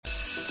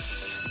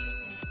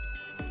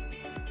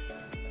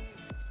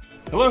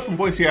Hello from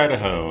Boise,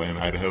 Idaho, and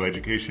Idaho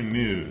Education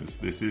News.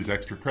 This is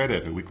Extra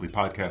Credit, a weekly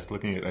podcast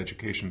looking at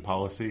education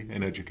policy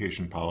and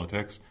education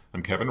politics.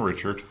 I'm Kevin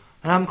Richert.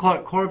 And I'm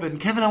Clark Corbin.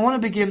 Kevin, I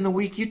want to begin the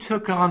week. You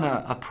took on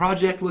a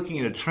project looking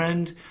at a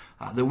trend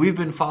that we've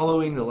been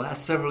following the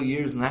last several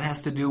years, and that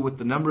has to do with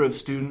the number of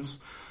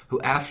students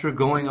who, after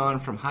going on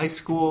from high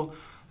school,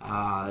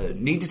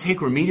 need to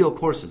take remedial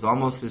courses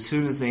almost as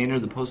soon as they enter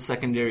the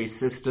post-secondary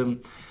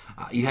system.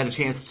 You had a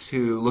chance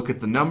to look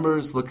at the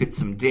numbers, look at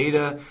some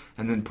data,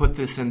 and then put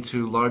this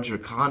into larger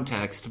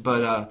context.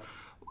 But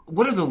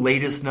what are the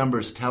latest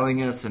numbers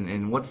telling us,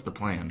 and what's the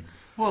plan?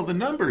 Well, the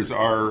numbers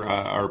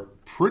are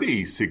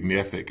pretty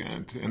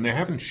significant, and they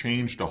haven't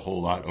changed a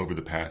whole lot over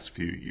the past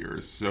few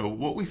years. So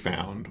what we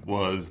found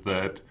was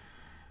that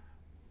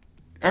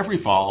every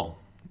fall,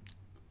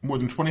 more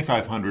than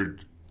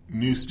 2,500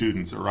 new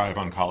students arrive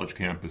on college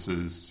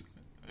campuses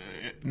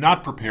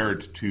not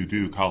prepared to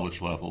do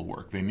college-level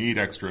work. They need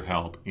extra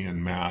help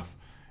in math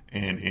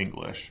and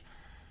English.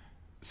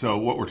 So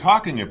what we're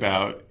talking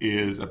about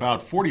is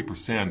about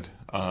 40%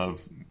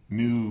 of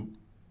new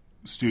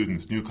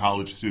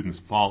college students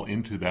fall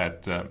into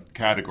that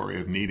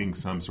category of needing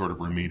some sort of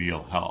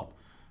remedial help.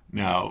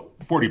 Now,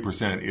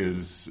 40%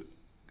 is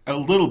a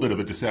little bit of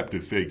a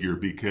deceptive figure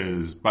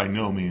because by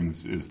no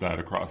means is that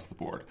across the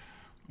board.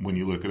 When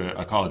you look at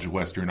a college of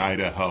Western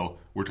Idaho,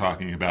 we're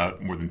talking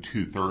about more than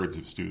 2/3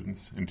 of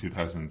students in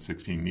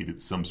 2016 needed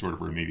some sort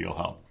of remedial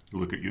help. You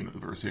look at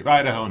University of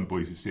Idaho and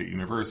Boise State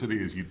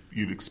University, as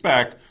you'd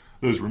expect,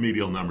 those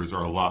remedial numbers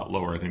are a lot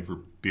lower. I think for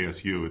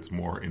BSU, it's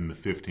more in the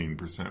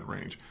 15%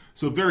 range.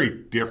 So very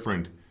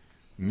different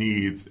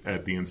needs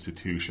at the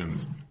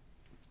institutions.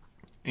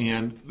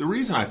 And the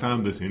reason I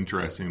found this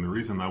interesting, the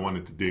reason I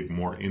wanted to dig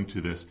more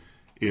into this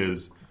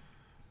is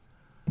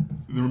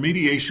the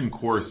remediation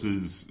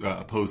courses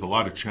pose a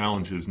lot of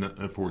challenges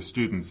for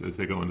students as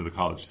they go into the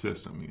college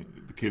system.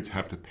 The kids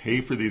have to pay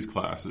for these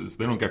classes.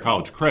 They don't get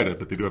college credit,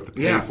 but they do have to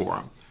pay for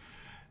them.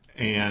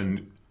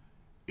 And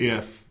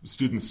if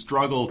students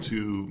struggle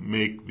to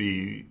make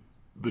the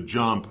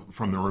jump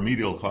from the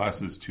remedial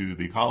classes to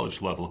the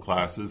college level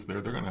classes,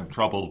 they're going to have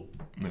trouble,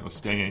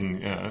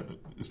 staying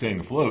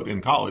afloat in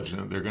college,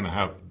 and they're going to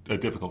have a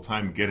difficult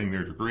time getting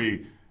their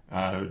degree,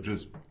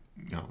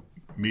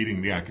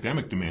 meeting the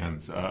academic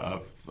demands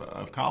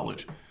of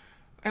college.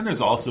 And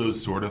there's also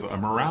sort of a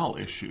morale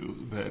issue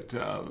that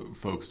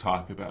folks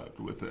talk about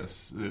with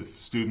this. If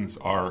students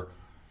are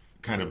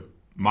kind of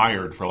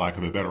mired, for lack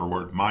of a better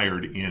word,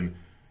 in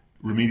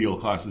remedial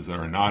classes that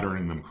are not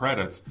earning them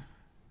credits,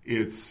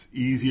 it's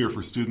easier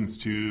for students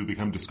to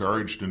become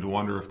discouraged and to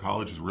wonder if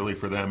college is really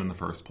for them in the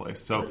first place.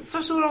 So,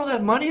 especially when all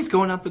that money is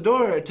going out the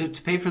door to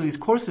pay for these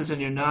courses,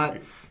 and you're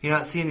not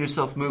seeing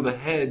yourself move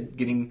ahead,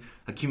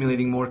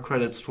 accumulating more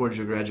credits towards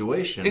your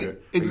graduation.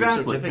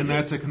 Exactly, and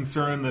that's a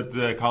concern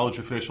that college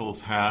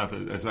officials have.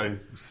 As I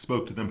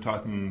spoke to them,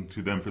 talking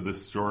to them for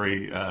this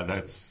story,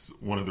 that's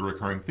one of the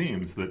recurring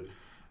themes that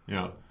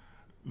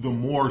the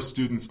more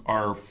students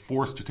are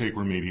forced to take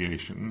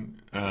remediation,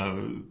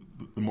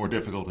 the more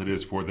difficult it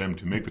is for them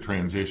to make the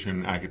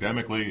transition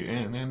academically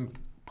and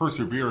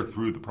persevere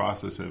through the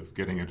process of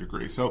getting a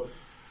degree. So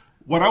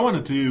what I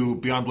want to do,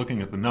 beyond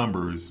looking at the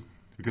numbers,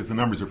 because the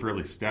numbers are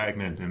fairly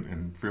stagnant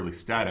and fairly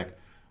static,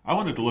 I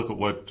wanted to look at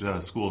what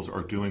schools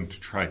are doing to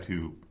try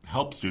to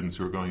help students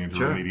who are going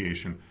into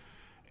remediation.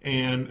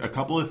 And a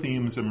couple of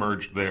themes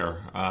emerged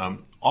there.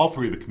 All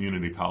three of the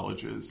community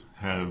colleges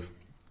have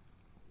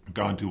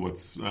gone to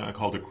what's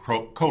called a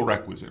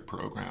co-requisite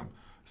program.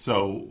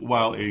 So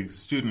while a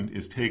student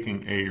is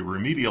taking a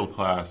remedial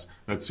class,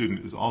 that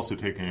student is also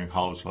taking a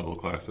college-level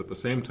class at the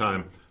same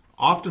time,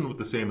 often with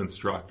the same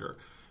instructor.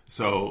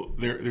 So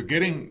they're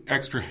getting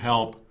extra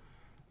help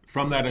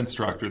from that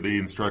instructor. The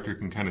instructor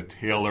can kind of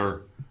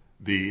tailor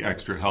the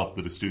extra help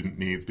that a student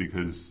needs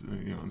because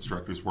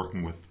instructor's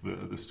working with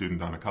the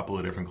student on a couple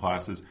of different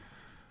classes.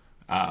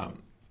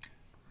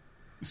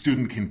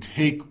 Student can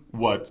take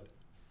what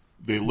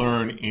they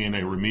learn in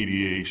a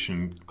remedial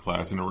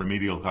class,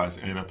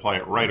 and apply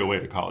it right away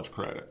to college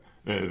credit.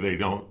 They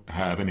don't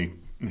have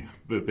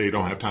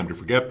time to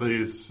forget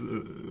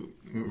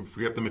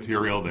the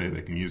material.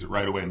 They can use it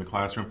right away in the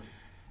classroom.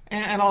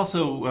 And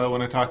also,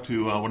 when I talked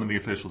to one of the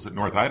officials at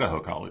North Idaho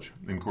College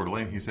in Coeur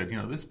d'Alene, he said,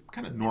 this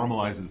kind of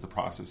normalizes the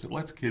process. It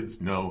lets kids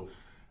know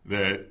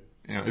that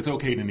it's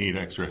okay to need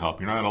extra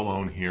help. You're not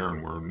alone here,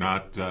 and we're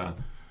not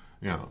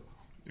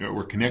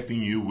we're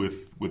connecting you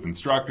with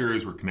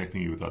instructors, we're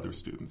connecting you with other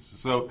students.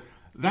 So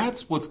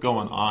that's what's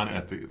going on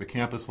at the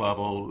campus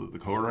level, the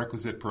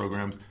co-requisite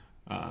programs,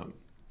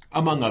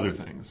 among other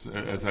things.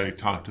 As I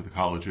talk to the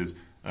colleges,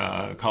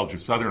 College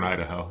of Southern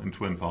Idaho in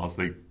Twin Falls,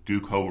 they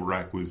do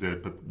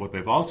co-requisite, but what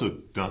they've also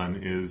done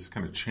is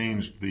kind of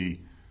changed the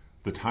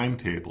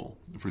timetable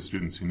for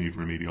students who need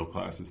remedial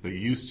classes. They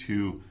used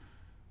to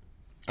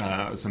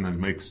sometimes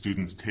make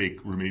students take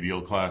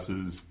remedial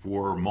classes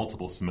for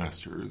multiple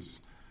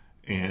semesters.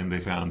 And they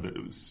found that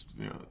it was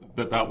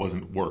that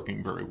wasn't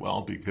working very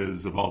well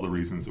because of all the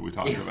reasons that we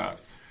talked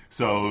about.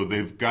 So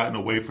they've gotten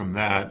away from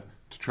that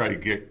to try to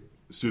get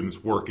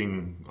students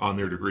working on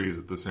their degrees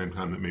at the same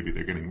time that maybe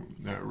they're getting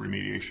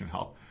remediation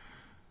help.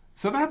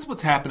 So that's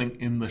what's happening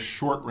in the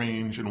short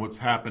range and what's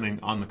happening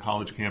on the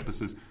college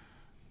campuses.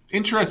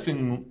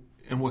 Interesting,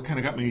 and what kind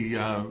of got me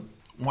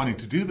wanting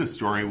to do this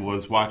story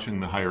was watching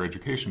the Higher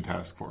Education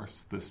Task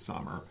Force this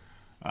summer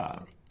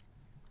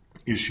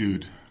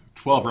issued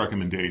 12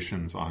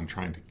 recommendations on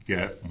trying to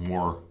get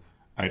more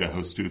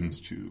Idaho students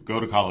to go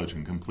to college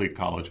and complete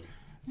college.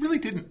 Really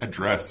didn't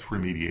address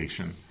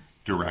remediation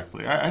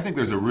directly. I think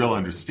there's a real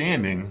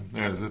understanding,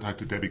 as I talked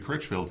to Debbie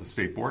Critchfield, a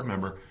state board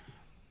member,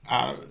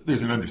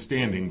 there's an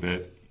understanding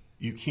that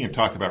you can't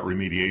talk about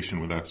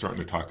remediation without starting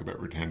to talk about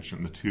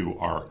retention. The two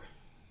are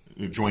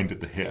joined at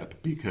the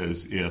hip,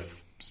 because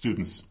if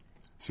students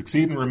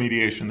succeed in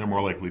remediation, they're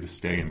more likely to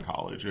stay in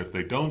college. If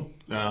they don't,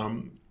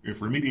 if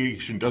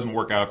remediation doesn't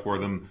work out for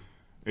them,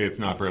 it's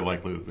not very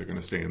likely that they're going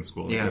to stay in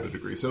school and get a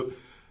degree. So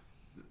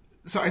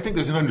I think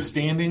there's an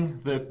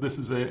understanding that this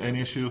is an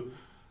issue,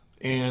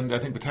 and I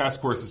think the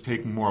task force is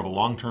taking more of a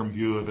long-term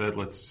view of it.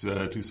 Let's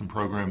do some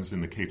programs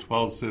in the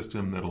K-12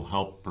 system that'll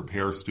help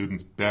prepare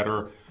students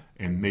better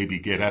and maybe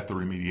get at the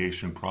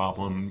remediation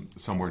problem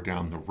somewhere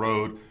down the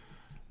road.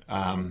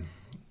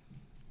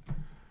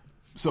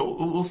 So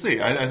we'll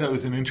see. I thought it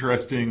was an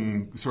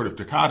interesting sort of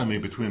dichotomy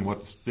between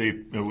what the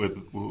state,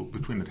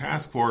 between the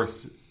task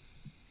force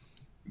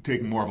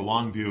taking more of a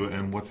long view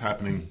and what's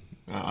happening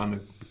on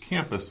the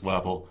campus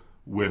level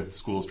with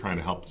schools trying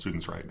to help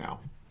students right now.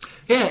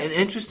 Yeah, an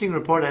interesting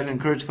report. I'd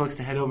encourage folks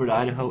to head over to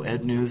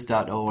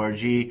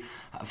idahoednews.org,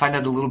 find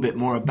out a little bit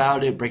more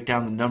about it, break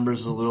down the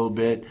numbers a little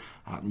bit.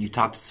 You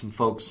talk to some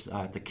folks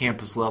at the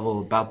campus level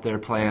about their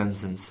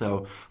plans, and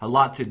so a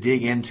lot to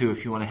dig into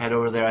if you want to head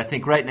over there. I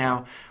think right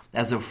now,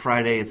 as of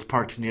Friday, it's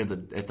parked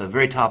at the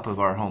very top of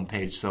our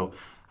homepage, so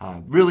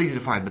real easy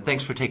to find. But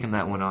thanks for taking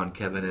that one on,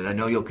 Kevin, and I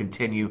know you'll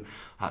continue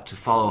to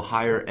follow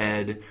higher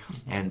ed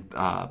and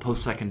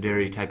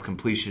post-secondary type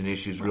completion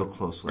issues real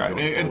closely. Right,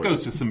 and it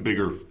goes to some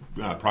bigger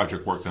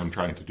project work that I'm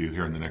trying to do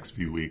here in the next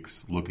few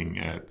weeks, looking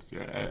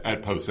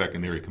at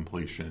post-secondary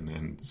completion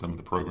and some of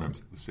the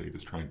programs that the state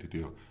is trying to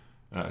do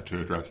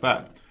to address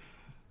that.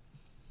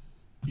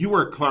 You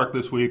worked, Clark,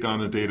 this week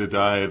on a data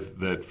dive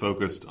that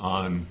focused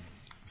on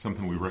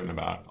something we've written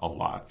about a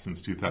lot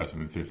since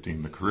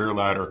 2015, the career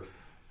ladder.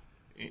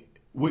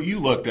 What you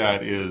looked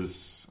at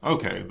is,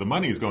 okay, the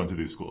money is going to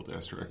these school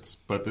districts,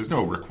 but there's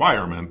no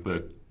requirement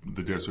that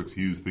the districts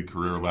use the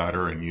career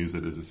ladder and use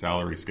it as a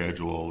salary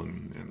schedule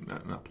and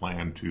a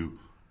plan to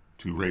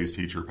raise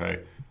teacher pay.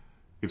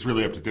 It's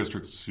really up to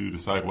districts to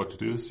decide what to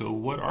do. So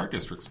what are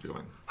districts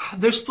doing?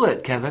 They're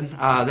split, Kevin.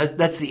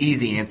 That's the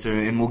easy answer,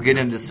 and we'll get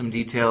into some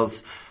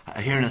details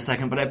here in a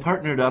second. But I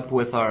partnered up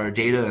with our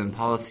data and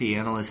policy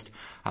analyst,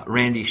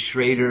 Randy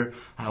Schrader.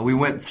 We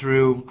went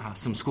through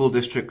some school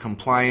district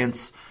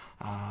compliance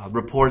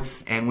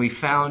reports, and we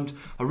found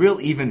a real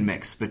even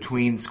mix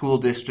between school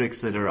districts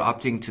that are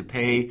opting to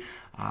pay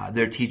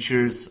their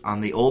teachers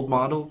on the old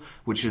model,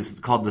 which is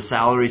called the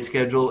salary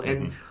schedule,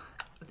 and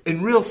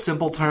in real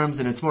simple terms,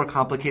 and it's more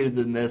complicated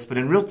than this, but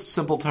in real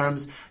simple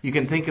terms, you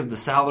can think of the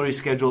salary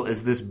schedule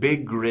as this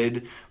big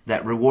grid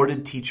that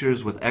rewarded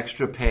teachers with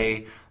extra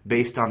pay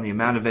based on the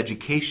amount of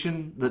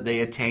education that they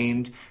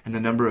attained and the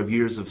number of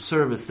years of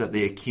service that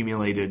they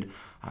accumulated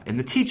in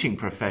the teaching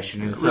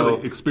profession. And so,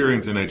 really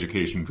experience and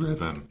education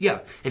driven. Yeah.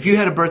 If you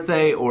had a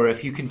birthday or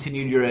if you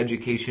continued your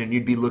education,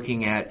 you'd be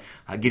looking at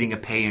getting a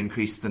pay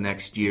increase the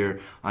next year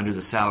under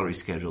the salary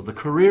schedule. The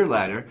career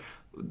ladder,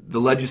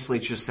 the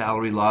legislature's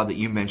salary law that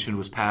you mentioned,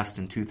 was passed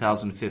in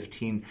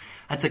 2015.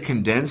 That's a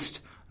condensed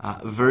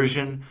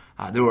version.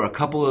 There were a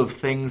couple of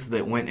things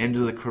that went into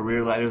the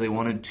career ladder. They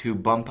wanted to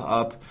bump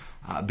up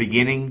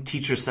beginning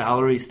teacher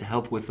salaries to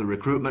help with the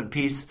recruitment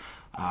piece.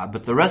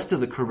 But the rest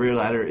of the career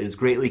ladder is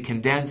greatly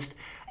condensed,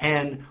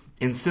 and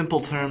in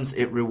simple terms,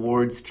 it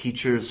rewards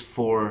teachers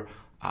for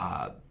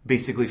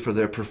basically for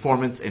their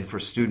performance and for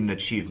student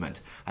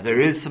achievement. There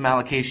is some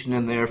allocation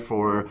in there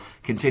for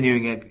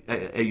continuing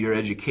your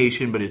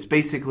education, but it's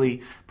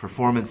basically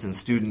performance and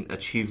student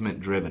achievement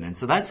driven. And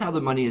so that's how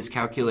the money is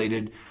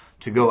calculated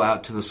to go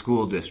out to the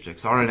school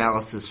districts. Our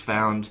analysis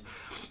found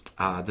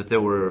that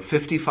there were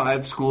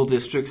 55 school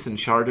districts and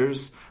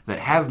charters that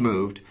have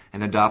moved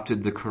and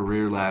adopted the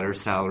career ladder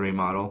salary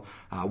model,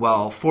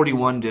 while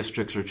 41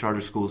 districts or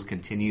charter schools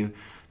continue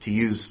to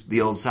use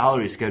the old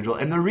salary schedule.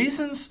 And the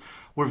reasons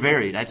were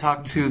varied. I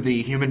talked to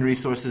the human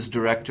resources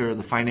director,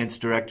 the finance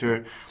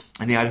director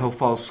in the Idaho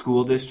Falls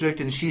School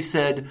District, and she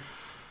said,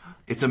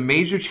 it's a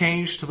major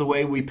change to the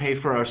way we pay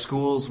for our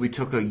schools. We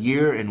took a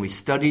year and we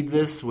studied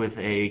this with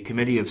a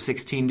committee of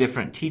 16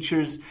 different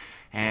teachers,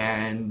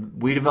 and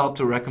we developed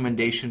a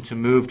recommendation to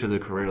move to the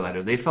career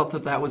ladder. They felt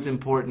that that was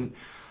important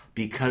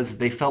because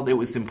they felt it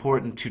was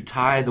important to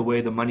tie the way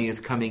the money is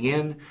coming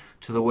in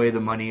to the way the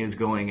money is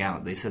going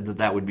out. They said that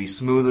that would be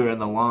smoother in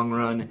the long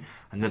run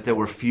and that there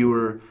were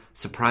fewer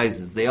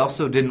surprises. They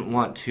also didn't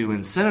want to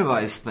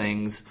incentivize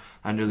things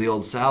under the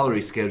old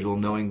salary schedule,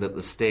 knowing that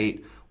the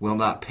state will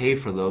not pay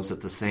for those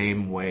at the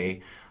same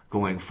way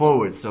going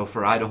forward. So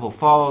for Idaho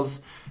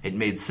Falls, it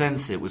made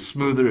sense. It was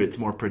smoother. It's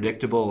more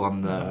predictable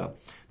on the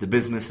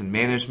business and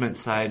management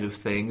side of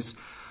things.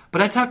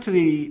 But I talked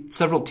to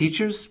several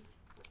teachers,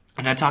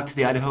 and I talked to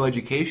the Idaho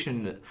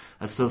Education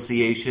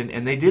Association,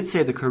 and they did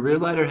say the career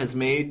ladder has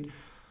made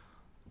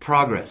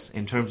progress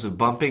in terms of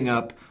bumping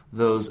up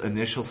those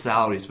initial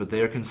salaries, but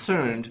they are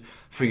concerned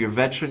for your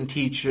veteran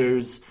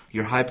teachers,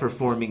 your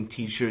high-performing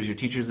teachers, your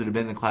teachers that have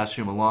been in the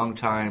classroom a long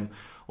time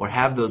or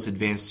have those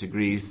advanced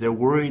degrees. They're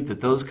worried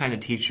that those kind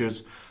of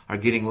teachers are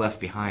getting left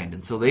behind.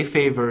 And so they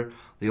favor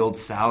the old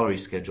salary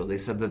schedule. They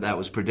said that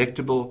was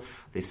predictable.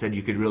 They said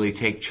you could really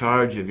take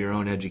charge of your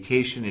own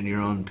education and your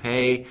own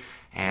pay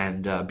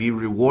and be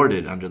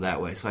rewarded under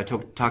that way. So I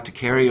talked to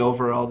Carrie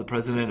Overall, the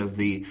president of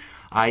the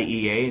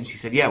IEA, and she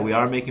said, yeah, we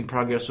are making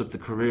progress with the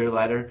career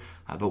ladder,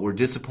 but we're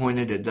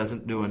disappointed it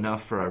doesn't do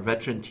enough for our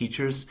veteran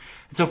teachers.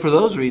 And so for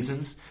those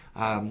reasons,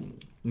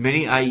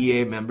 many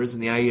IEA members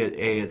and the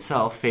IEA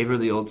itself favor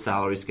the old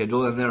salary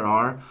schedule, and there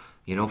are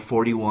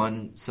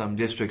 41 some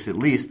districts at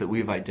least that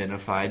we've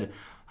identified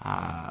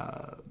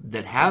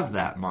that have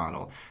that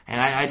model.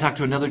 And I talked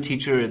to another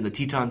teacher in the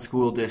Teton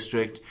School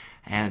District,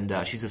 and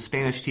she's a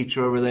Spanish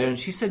teacher over there, and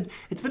she said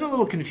it's been a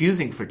little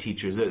confusing for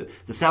teachers.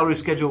 The salary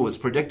schedule was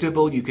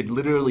predictable. You could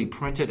literally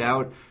print it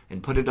out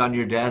and put it on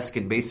your desk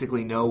and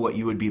basically know what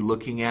you would be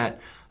looking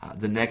at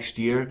the next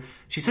year.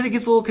 She said it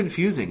gets a little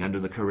confusing under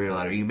the career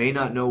ladder. You may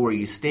not know where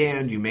you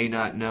stand. You may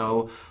not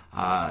know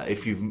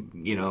if you've,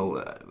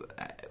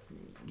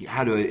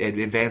 how to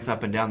advance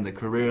up and down the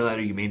career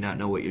ladder. You may not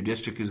know what your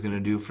district is going to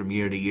do from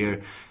year to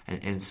year.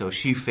 And so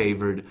she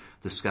favored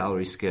the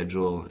salary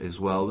schedule as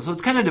well. So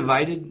it's kind of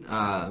divided.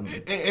 And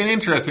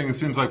interesting, it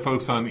seems like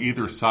folks on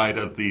either side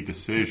of the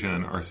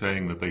decision are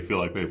saying that they feel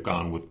like they've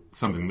gone with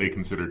something they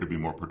consider to be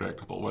more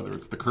predictable, whether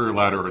it's the career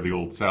ladder or the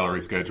old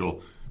salary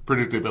schedule.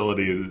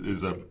 Predictability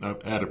is at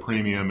a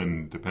premium,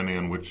 and depending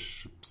on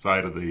which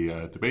side of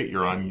the debate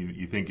you're on,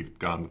 you think you've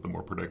gone with the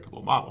more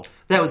predictable model.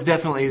 That was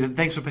definitely,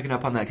 thanks for picking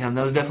up on that, Kevin.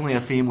 That was definitely a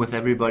theme with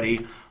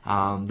everybody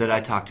that I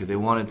talked to. They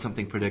wanted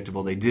something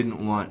predictable. They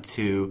didn't want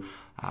to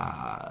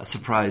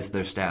surprise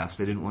their staffs.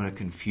 They didn't want to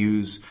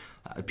confuse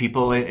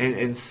people.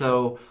 And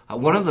so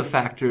one of the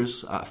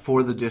factors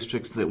for the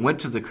districts that went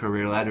to the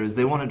career ladder is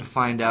they wanted to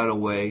find out a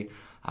way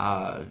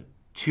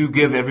to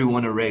give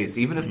everyone a raise,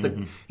 even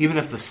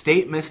if the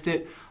state missed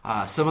it.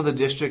 Some of the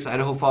districts,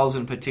 Idaho Falls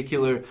in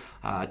particular,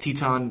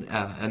 Teton,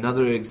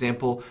 another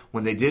example,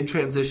 when they did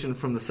transition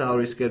from the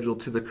salary schedule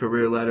to the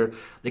career ladder,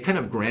 they kind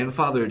of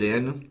grandfathered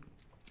in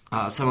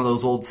some of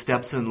those old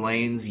steps and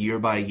lanes year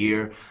by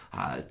year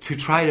to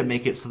try to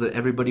make it so that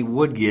everybody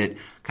would get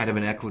kind of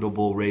an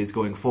equitable raise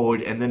going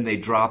forward, and then they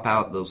drop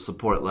out those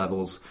support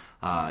levels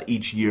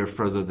each year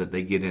further that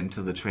they get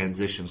into the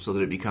transition so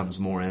that it becomes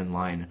more in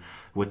line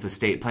with the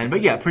state plan. But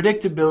yeah,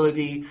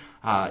 predictability,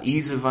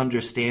 ease of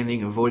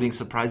understanding, avoiding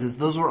surprises,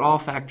 those were all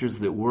factors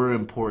that were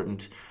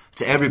important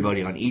to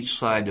everybody on each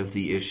side of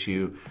the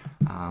issue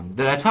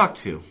that I talked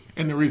to.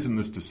 And the reason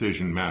this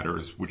decision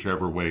matters,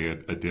 whichever way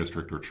a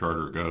district or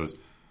charter goes,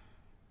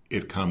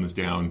 it comes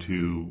down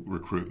to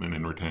recruitment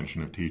and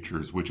retention of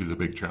teachers, which is a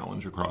big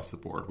challenge across the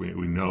board. We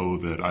know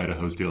that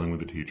Idaho's dealing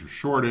with a teacher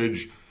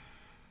shortage.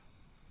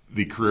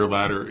 The career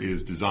ladder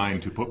is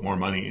designed to put more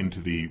money into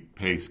the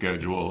pay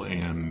schedule,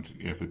 and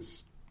if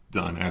it's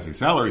done as a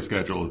salary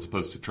schedule, it's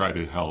supposed to try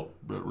to help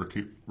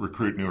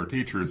recruit newer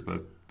teachers,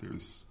 but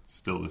there's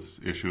still this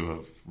issue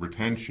of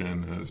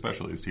retention,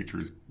 especially as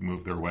teachers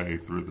move their way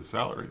through the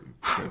salary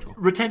schedule.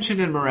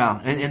 Retention and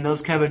morale, and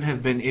those, Kevin,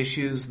 have been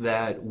issues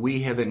that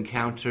we have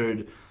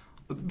encountered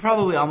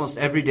probably almost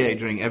every day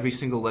during every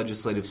single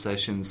legislative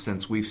session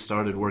since we've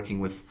started working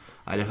with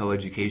Idaho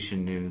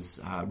Education News.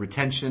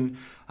 Retention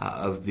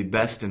of the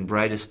best and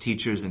brightest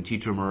teachers and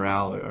teacher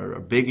morale are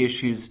big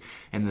issues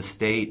in the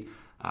state.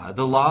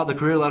 The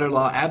career ladder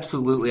law,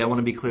 absolutely, I want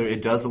to be clear,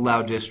 it does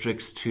allow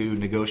districts to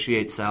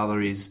negotiate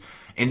salaries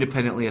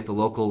independently at the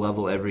local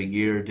level every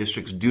year.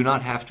 Districts do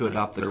not have to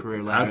adopt the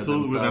career ladder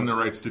absolutely themselves. Within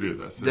their rights to do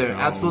this. They're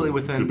absolutely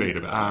within debate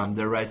about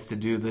their rights to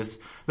do this.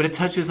 But it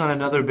touches on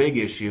another big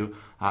issue,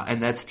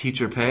 and that's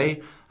teacher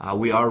pay.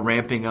 We are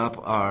ramping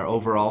up our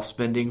overall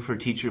spending for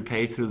teacher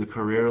pay through the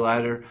career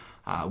ladder.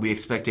 We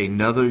expect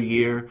another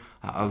year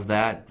of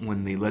that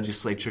when the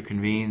legislature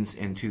convenes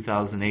in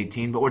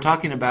 2018. But we're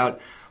talking about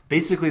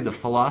basically the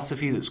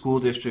philosophy that school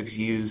districts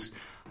use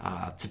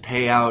to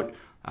pay out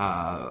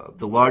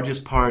the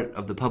largest part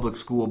of the public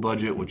school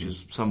budget, which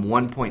is some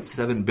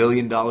 $1.7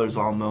 billion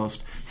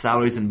almost.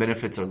 Salaries and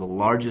benefits are the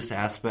largest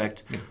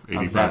aspect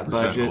of that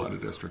budget. A lot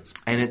of districts.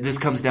 And this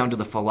comes down to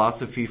the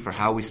philosophy for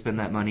how we spend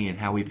that money and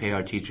how we pay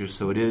our teachers.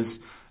 So it is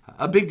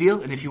a big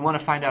deal. And if you want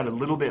to find out a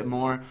little bit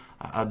more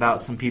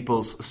about some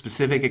people's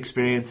specific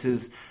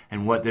experiences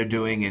and what they're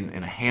doing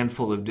in a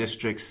handful of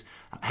districts,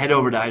 head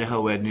over to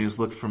Idaho Ed News,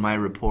 look for my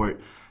report.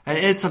 And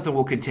it's something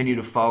we'll continue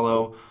to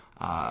follow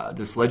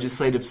this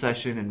legislative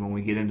session, and when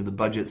we get into the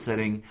budget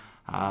setting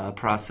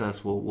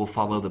process, we'll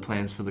follow the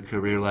plans for the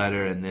career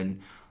ladder, and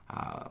then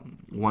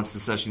once the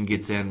session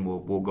gets in,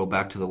 we'll go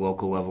back to the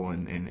local level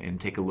and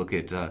take a look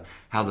at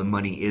how the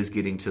money is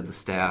getting to the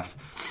staff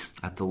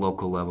at the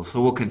local level.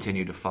 So we'll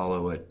continue to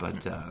follow it,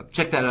 but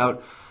check that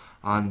out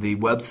on the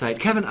website.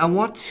 Kevin, I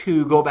want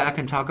to go back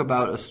and talk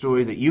about a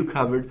story that you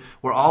covered.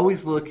 We're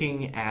always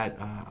looking at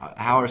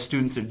how our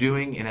students are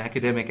doing in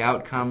academic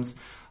outcomes.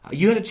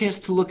 You had a chance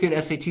to look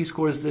at SAT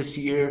scores this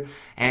year,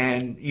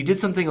 and you did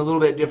something a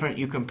little bit different.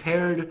 You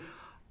compared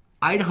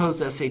Idaho's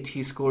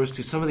SAT scores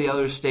to some of the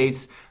other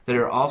states that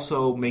are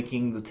also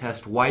making the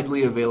test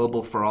widely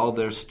available for all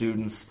their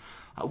students.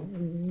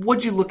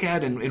 What'd you look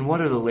at, and what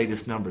are the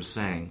latest numbers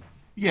saying?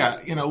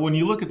 Yeah, when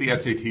you look at the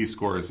SAT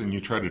scores and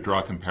you try to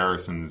draw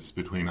comparisons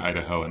between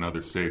Idaho and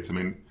other states, I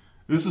mean,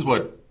 this is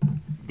what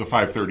the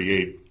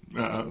 538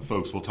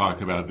 folks will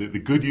talk about, the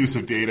good use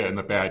of data and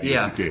the bad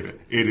use of data.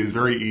 It is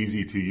very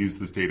easy to use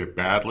this data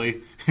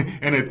badly,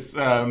 and it's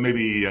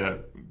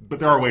but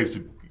there are ways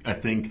to, I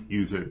think,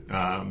 use it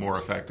more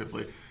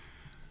effectively.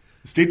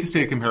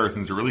 State-to-state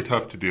comparisons are really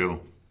tough to do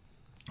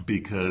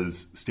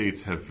because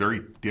states have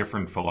very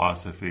different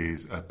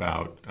philosophies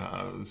about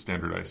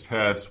standardized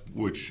tests,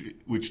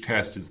 which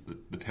test is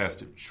the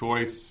test of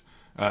choice.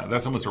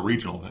 That's almost a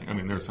regional thing. I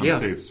mean, there are some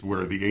states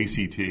where the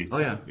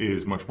ACT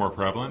is much more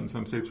prevalent, and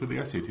some states where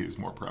the SAT is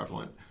more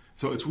prevalent.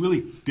 So it's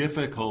really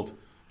difficult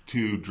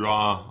to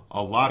draw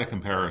a lot of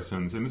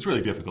comparisons, and it's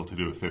really difficult to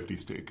do a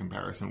 50-state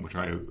comparison, which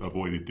I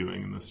avoided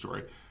doing in this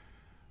story.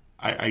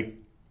 I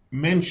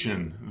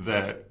mention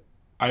that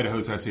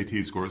Idaho's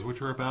SAT scores,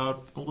 which are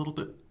about a little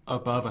bit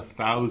above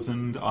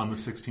 1,000 on the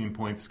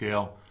 16-point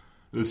scale,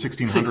 the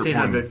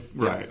 1,600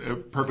 right? A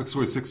perfect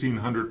score is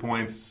 1,600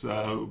 points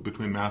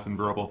between math and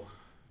verbal.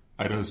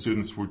 Idaho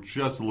students were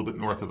just a little bit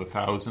north of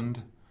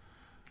 1,000.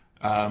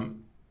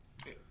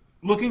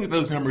 Looking at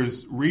those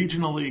numbers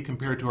regionally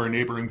compared to our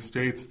neighboring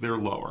states, they're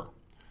lower.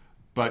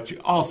 But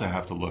you also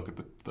have to look at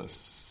the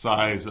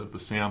size of the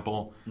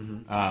sample.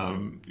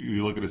 Mm-hmm.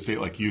 You look at a state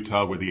like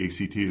Utah where the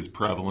ACT is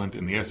prevalent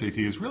and the SAT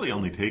is really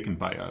only taken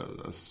by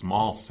a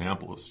small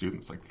sample of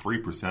students, like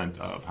 3%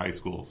 of high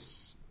school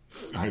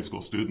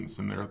students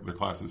in their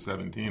class of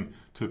 17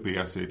 took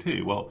the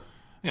SAT. Well,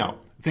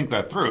 think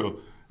that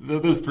through.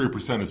 Those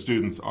 3% of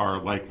students are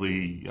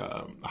likely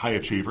high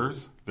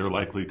achievers. They're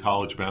likely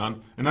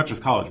college-bound. And not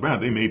just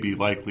college-bound, they may be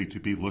likely to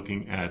be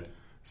looking at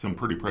some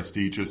pretty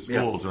prestigious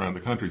schools around the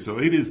country. So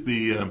it is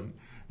the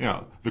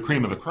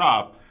cream of the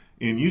crop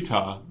in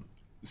Utah.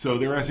 So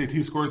their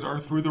SAT scores are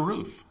through the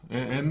roof.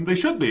 And they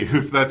should be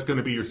if that's going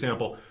to be your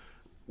sample.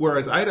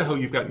 Whereas Idaho,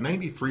 you've got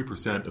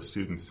 93% of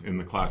students in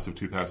the class of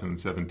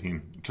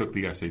 2017 took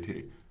the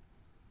SAT.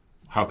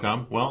 How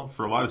come? Well,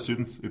 for a lot of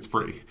students, it's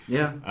free.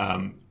 Yeah.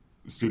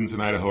 Students in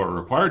Idaho are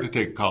required to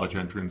take a college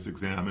entrance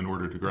exam in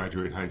order to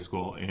graduate high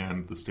school,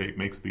 and the state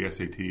makes the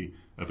SAT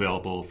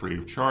available free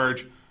of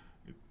charge.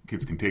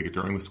 Kids can take it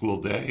during the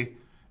school day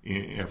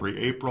every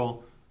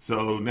April.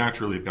 So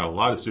naturally, you've got a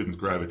lot of students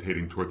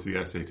gravitating towards the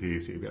SAT.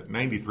 So you've got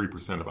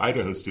 93% of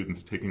Idaho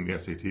students taking the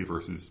SAT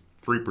versus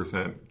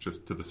 3%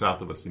 just to the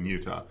south of us in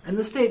Utah. And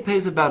the state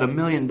pays about $1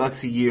 million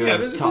a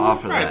year to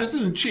offer that. Right, this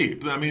isn't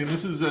cheap. I mean,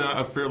 this is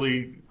a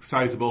fairly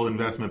sizable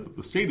investment that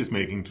the state is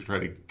making to try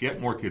to get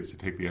more kids to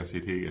take the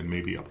SAT and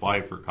maybe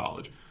apply for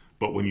college.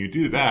 But when you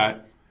do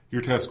that,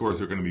 your test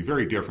scores are going to be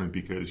very different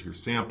because your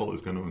sample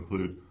is going to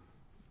include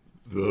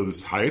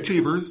those high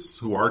achievers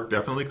who are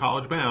definitely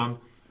college-bound.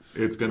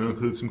 It's going to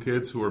include some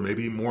kids who are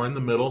maybe more in the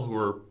middle, who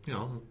are,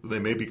 they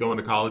may be going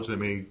to college, they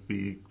may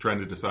be trying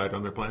to decide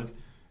on their plans.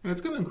 And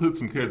it's going to include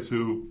some kids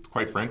who,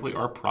 quite frankly,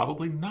 are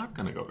probably not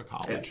going to go to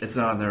college. It's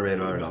not on their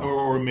radar at all.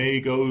 Or may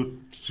go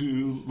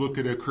to look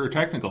at a career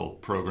technical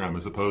program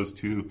as opposed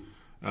to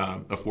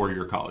a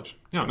four-year college.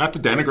 Not to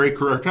denigrate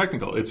career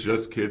technical. It's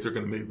just kids are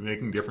going to be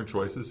making different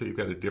choices. So you've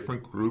got a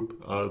different group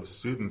of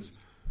students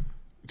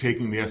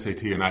taking the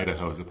SAT in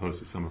Idaho as opposed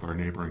to some of our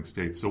neighboring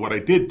states. So what I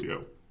did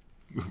do,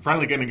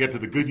 finally going to get to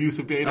the good use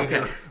of data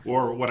here,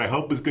 or what I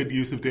hope is good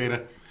use of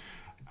data,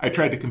 I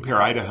tried to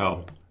compare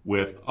Idaho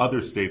with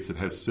other states that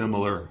have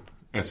similar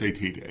SAT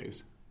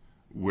days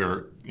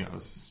where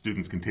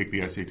students can take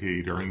the SAT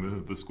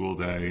during the school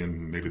day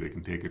and maybe they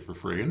can take it for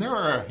free. And there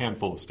are a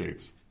handful of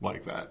states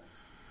like that.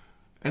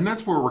 And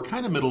that's where we're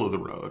kind of middle of the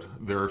road.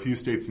 There are a few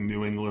states in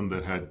New England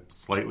that had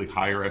slightly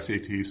higher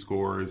SAT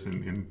scores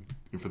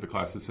for the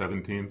class of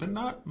 17, but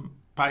not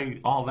by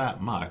all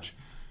that much.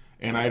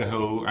 And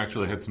Idaho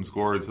actually had some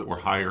scores that were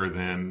higher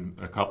than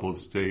a couple of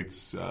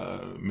states,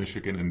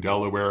 Michigan and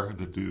Delaware,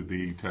 that do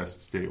the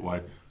test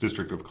statewide.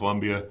 District of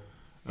Columbia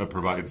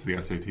provides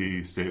the SAT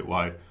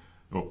statewide,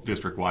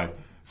 district-wide.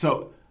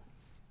 So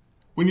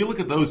when you look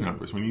at those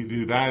numbers, when you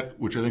do that,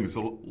 which I think is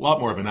a lot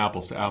more of an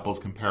apples-to-apples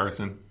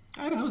comparison,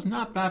 Idaho's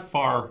not that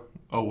far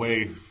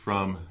away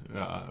from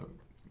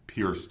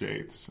peer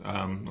states.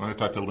 When I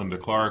talked to Linda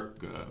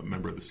Clark, a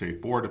member of the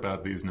state board,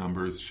 about these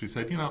numbers, she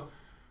said,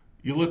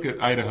 you look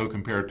at Idaho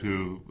compared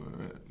to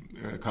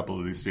a couple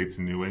of these states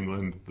in New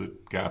England, the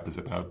gap is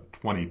about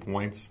 20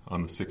 points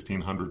on the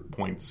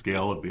 1,600-point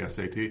scale of the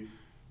SAT.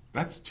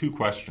 That's two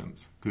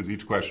questions, because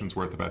each question's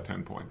worth about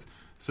 10 points.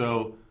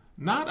 So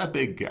not a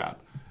big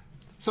gap.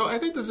 So I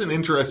think this is an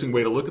interesting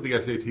way to look at the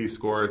SAT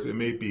scores. It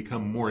may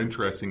become more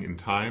interesting in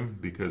time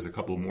because a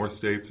couple more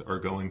states are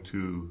going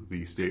to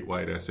the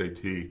statewide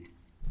SAT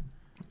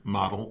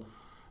model.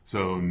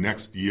 So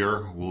next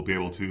year, we'll be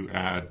able to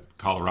add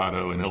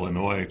Colorado and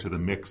Illinois to the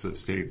mix of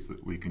states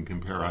that we can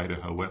compare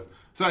Idaho with.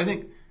 So I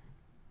think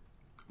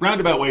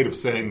roundabout way of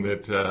saying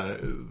that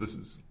this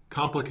is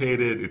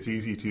complicated. It's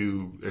easy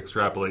to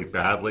extrapolate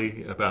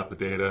badly about the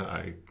data.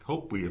 I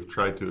hope we have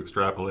tried to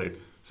extrapolate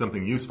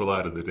something useful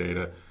out of the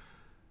data.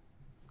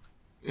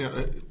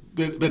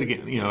 But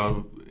again,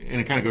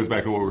 and it kind of goes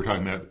back to what we were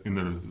talking about in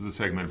the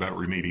segment about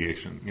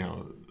remediation.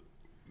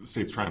 The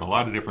state's trying a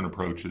lot of different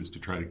approaches to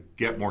try to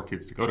get more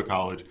kids to go to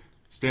college,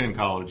 stay in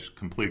college,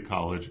 complete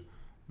college.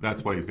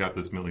 That's why you've got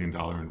this $1 million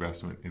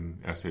investment in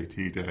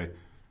SAT Day.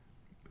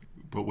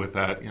 But with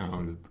that,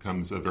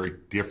 comes a very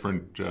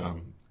different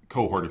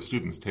cohort of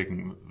students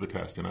taking the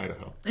test in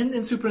Idaho.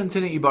 And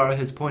Superintendent Ibarra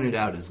has pointed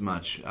out as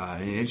much,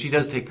 and she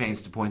does take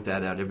pains to point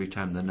that out every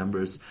time the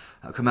numbers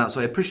come out.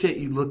 So I appreciate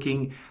you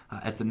looking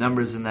at the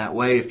numbers in that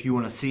way. If you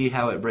want to see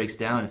how it breaks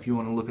down, if you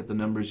want to look at the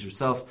numbers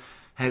yourself,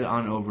 head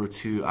on over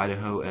to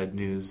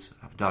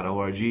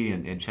idahoednews.org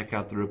and check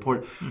out the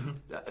report.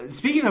 Mm-hmm.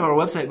 Speaking of our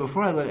website,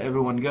 before I let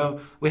everyone go,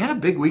 we had a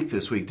big week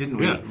this week, didn't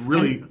we? Yeah,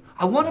 really. And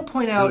I want to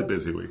point out really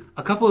busy week.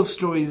 A couple of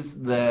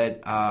stories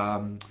that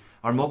our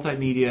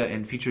multimedia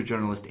and feature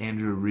journalist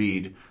Andrew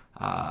Reed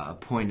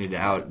pointed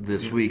out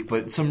this week,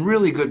 but some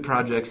really good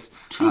projects.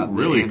 Two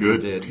really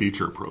good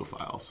teacher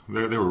profiles.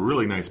 They were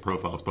really nice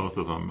profiles, both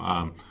of them,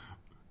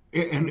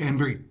 and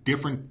very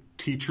different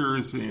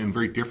teachers in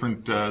very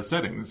different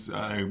settings.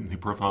 He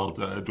profiled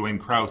Dwayne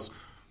Krause,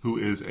 who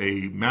is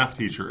a math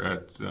teacher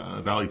at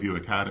Valley View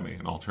Academy,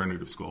 an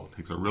alternative school.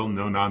 Takes a real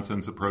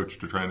no-nonsense approach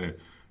to trying to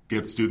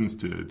get students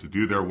to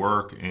do their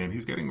work, and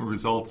he's getting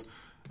results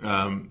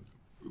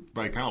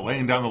by kind of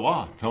laying down the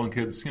law, telling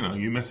kids,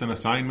 you miss an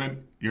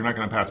assignment, you're not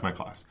going to pass my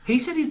class. He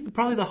said he's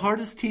probably the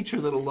hardest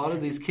teacher that a lot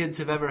of these kids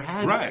have ever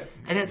had. Right.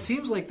 And it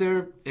seems like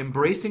they're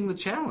embracing the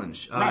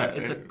challenge. Right.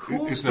 It's a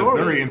cool it's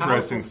story. It's a very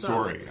interesting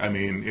story. I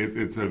mean,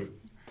 it's a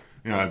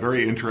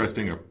very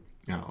interesting,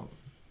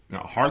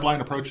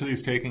 hardline approach that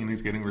he's taking, and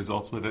he's getting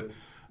results with it.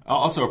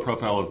 Also a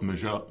profile of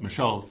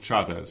Michelle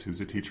Chavez, who's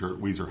a teacher at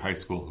Weiser High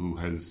School, who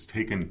has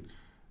taken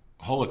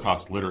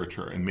Holocaust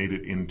literature and made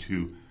it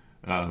into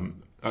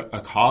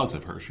a cause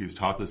of her. She's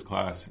taught this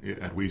class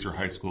at Weiser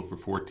High School for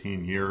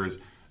 14 years.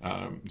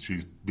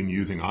 She's been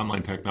using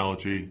online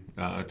technology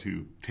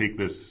to take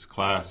this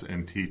class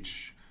and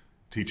teach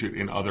it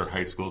in other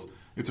high schools.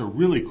 It's a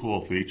really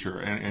cool feature,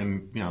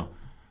 and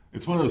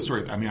it's one of those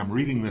stories. I mean, I'm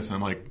reading this and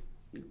I'm like,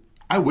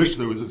 I wish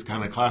there was this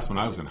kind of class when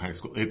I was in high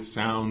school. It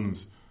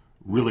sounds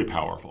really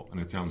powerful, and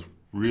it sounds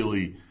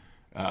really,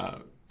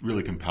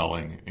 really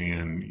compelling,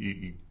 and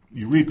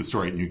you read the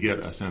story and you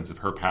get a sense of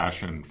her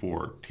passion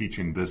for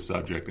teaching this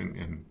subject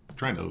and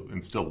trying to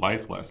instill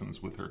life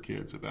lessons with her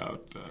kids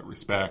about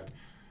respect,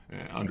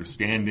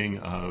 understanding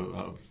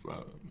of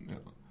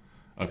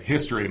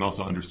history, and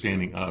also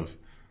understanding of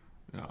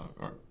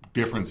our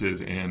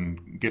differences,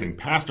 and getting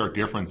past our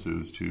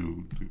differences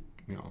to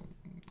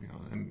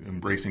and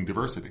embracing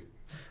diversity.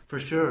 For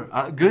sure.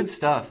 Good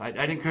stuff.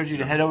 I'd encourage you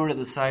to head over to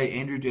the site.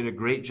 Andrew did a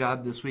great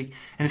job this week.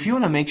 And if you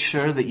want to make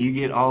sure that you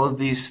get all of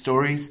these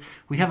stories,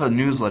 we have a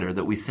newsletter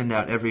that we send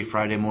out every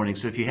Friday morning.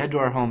 So if you head to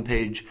our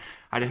homepage,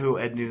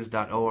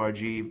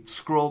 idahoednews.org,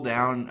 scroll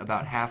down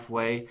about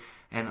halfway,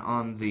 and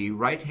on the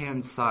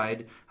right-hand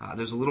side,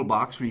 there's a little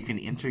box where you can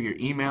enter your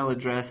email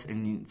address,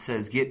 and it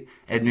says Get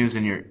Ed News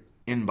in your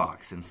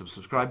inbox, and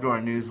subscribe to our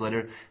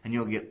newsletter, and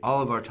you'll get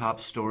all of our top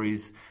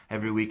stories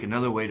every week.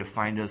 Another way to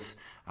find us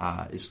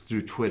is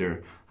through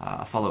Twitter.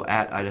 Follow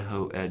at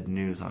Idaho Ed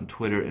News on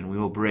Twitter, and we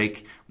will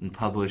break and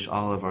publish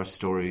all of our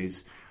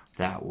stories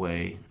that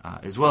way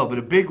as well. But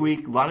a big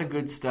week, a lot of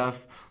good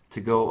stuff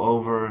to go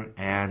over,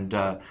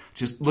 and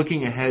just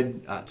looking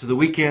ahead to the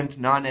weekend,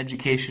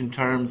 non-education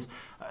terms,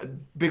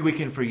 big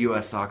weekend for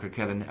U.S. soccer,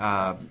 Kevin.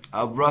 A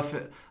rough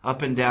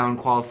up and down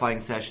qualifying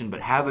session, but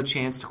have a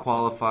chance to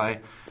qualify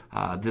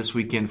this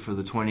weekend for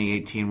the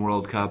 2018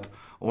 World Cup.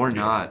 Or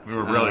not.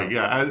 Really,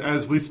 yeah.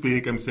 As we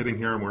speak, I'm sitting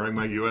here, I'm wearing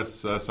my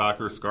U.S.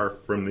 Soccer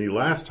scarf from the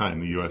last time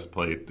the U.S.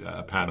 played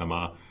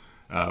Panama,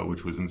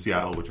 which was in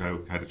Seattle, which I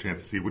had a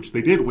chance to see, which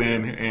they did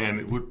win, and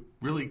it would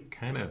really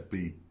kind of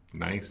be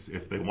nice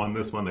if they won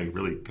this one. They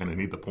really kind of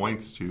need the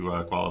points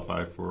to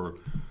qualify for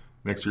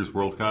next year's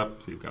World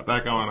Cup. So you've got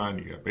that going on.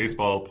 You got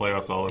baseball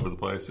playoffs all over the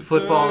place.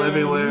 Football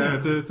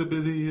everywhere.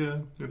 Yeah,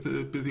 it's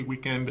a busy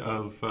weekend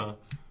of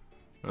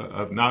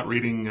not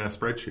reading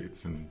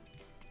spreadsheets and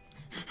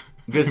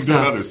good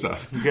stuff. Other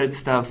stuff. Good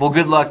stuff. Well,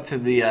 good luck to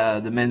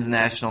the men's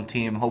national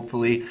team.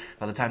 Hopefully,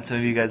 by the time some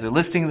of you guys are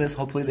listening to this,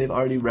 hopefully they've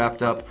already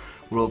wrapped up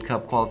World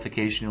Cup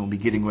qualification and will be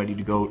getting ready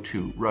to go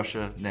to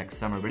Russia next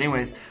summer. But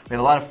anyways, we had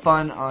a lot of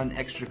fun on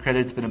Extra Credit.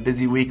 It's been a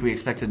busy week. We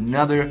expect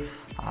another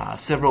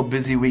several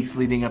busy weeks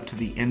leading up to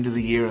the end of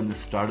the year and the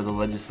start of the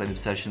legislative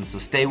session. So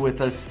stay with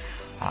us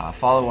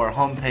Follow our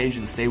homepage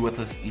and stay with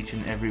us each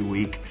and every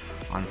week.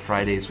 On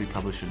Fridays, we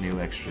publish a new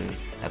extra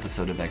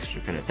episode of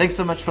Extra Credit. Thanks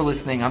so much for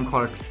listening. I'm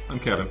Clark. I'm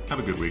Kevin. Have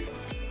a good week.